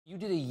You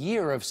did a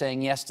year of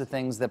saying yes to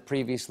things that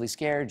previously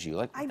scared you.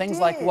 Like I things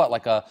did. like what?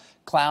 Like a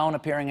clown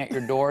appearing at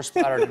your door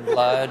splattered in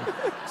blood,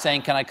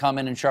 saying, "Can I come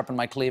in and sharpen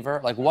my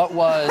cleaver?" Like what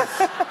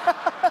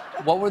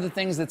were the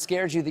things that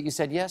scared you that you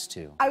said yes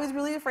to? I was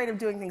really afraid of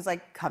doing things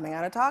like coming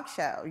on a talk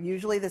show.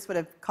 Usually this would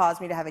have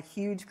caused me to have a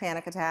huge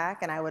panic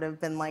attack and I would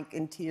have been like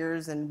in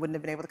tears and wouldn't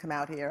have been able to come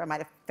out here. I might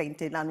have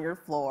fainted on your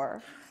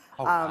floor.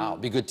 Oh, wow.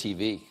 Be good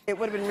TV. It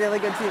would have been really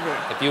good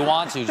TV. If you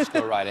want to, just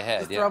go right ahead.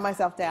 Just throw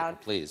myself down.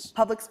 Please.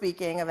 Public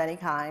speaking of any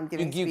kind,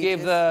 giving You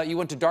speeches. you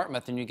went to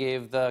Dartmouth and you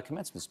gave the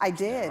commencement speech. I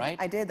did. There, right?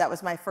 I did. That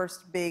was my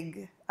first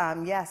big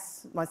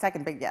yes, my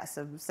second big yes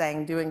of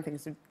doing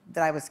things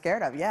that I was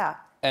scared of. Yeah.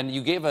 And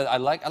you gave I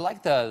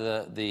like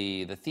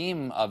the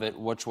theme of it,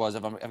 which was,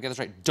 if I get this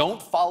right,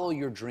 don't follow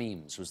your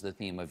dreams was the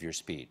theme of your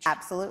speech.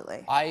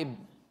 Absolutely. I,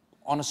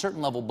 on a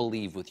certain level,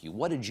 believe with you.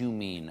 What did you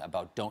mean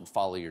about don't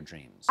follow your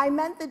dreams? I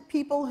meant that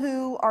people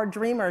who are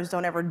dreamers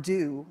don't ever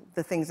do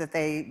the things that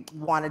they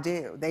want to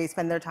do. They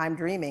spend their time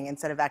dreaming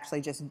instead of actually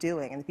just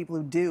doing. And the people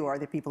who do are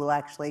the people who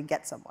actually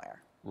get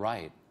somewhere.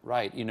 Right,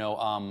 right. You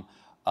know,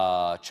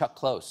 Chuck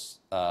Close,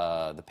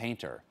 the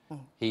painter,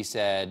 he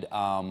said,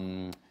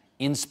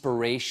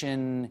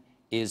 inspiration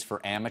is for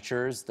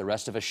amateurs. The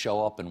rest of us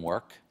show up and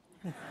work.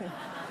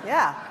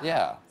 Yeah.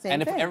 Yeah. Same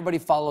and if thing. everybody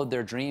followed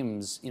their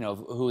dreams, you know,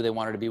 who they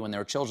wanted to be when they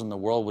were children, the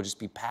world would just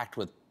be packed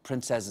with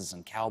princesses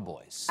and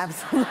cowboys.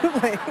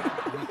 Absolutely.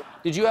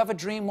 Did you have a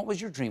dream? What was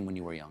your dream when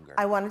you were younger?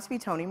 I wanted to be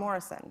Toni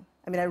Morrison.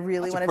 I mean, I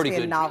really That's wanted to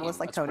be a novelist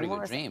dream. like Toni That's a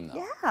pretty Morrison. good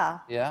dream, though. Yeah.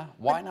 Yeah?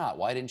 Why not?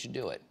 Why didn't you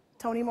do it?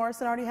 Toni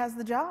Morrison already has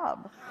the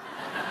job.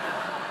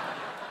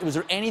 Was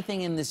there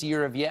anything in this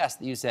year of yes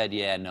that you said,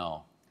 yeah,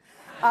 no?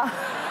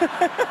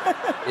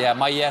 Yeah,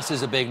 my yes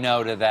is a big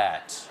no to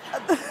that.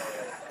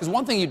 Because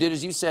one thing you did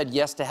is you said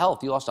yes to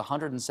health. You lost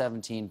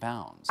 117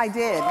 pounds. I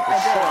did. I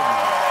did.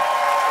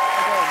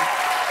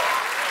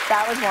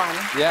 That was one.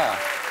 Yeah.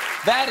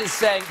 That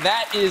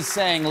is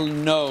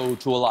saying no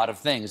to a lot of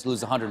things,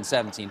 lose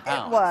 117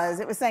 pounds. It was.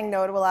 It was saying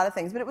no to a lot of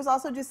things, but it was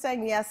also just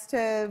saying yes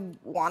to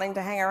wanting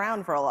to hang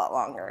around for a lot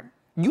longer.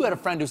 You had a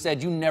friend who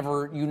said you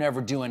never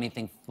do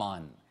anything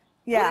fun.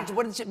 Yeah.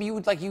 What did she,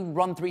 you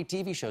run 3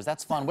 TV shows.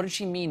 That's fun. What did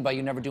she mean by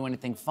you never do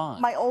anything fun?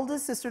 My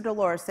oldest sister,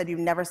 Dolores, said you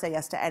never say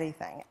yes to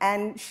anything.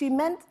 And she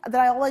meant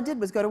that all I did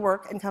was go to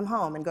work and come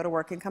home and go to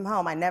work and come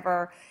home. I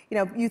never, you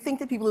know, you think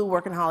that people who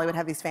work in Hollywood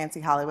have these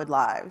fancy Hollywood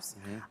lives.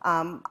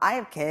 I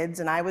have kids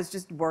and I was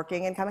just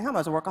working and coming home. I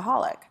was a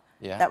workaholic.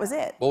 Yeah. That was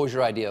it. What was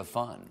your idea of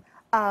fun?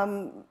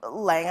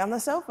 Laying on the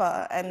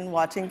sofa and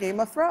watching Game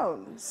of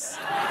Thrones.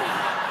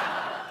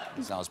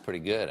 Sounds pretty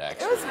good,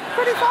 actually. It was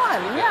pretty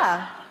fun,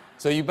 yeah.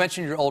 So you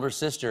mentioned your older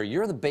sister.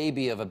 You're the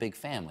baby of a big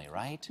family,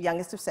 right?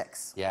 Youngest of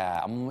 6. Yeah,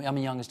 I'm a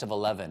youngest of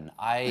 11.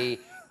 I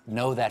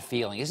know that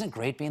feeling. Isn't it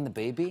great being the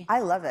baby? I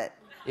love it.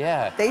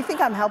 Yeah. They think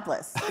I'm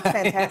helpless. It's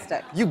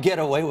fantastic. You get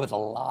away with a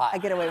lot. I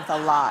get away with a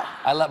lot.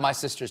 I let my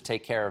sisters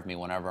take care of me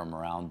whenever I'm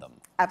around them.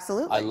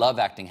 Absolutely. I love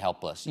acting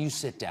helpless. You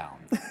sit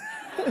down.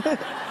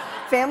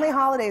 Family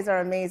holidays are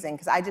amazing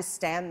because I just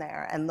stand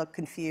there and look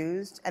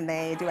confused and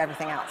they do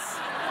everything else.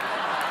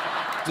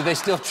 Do they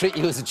still treat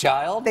you as a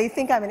child? They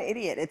think I'm an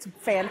idiot. It's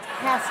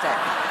fantastic.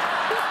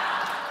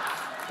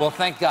 Well,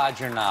 thank God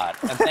you're not.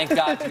 And thank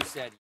God you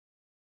said...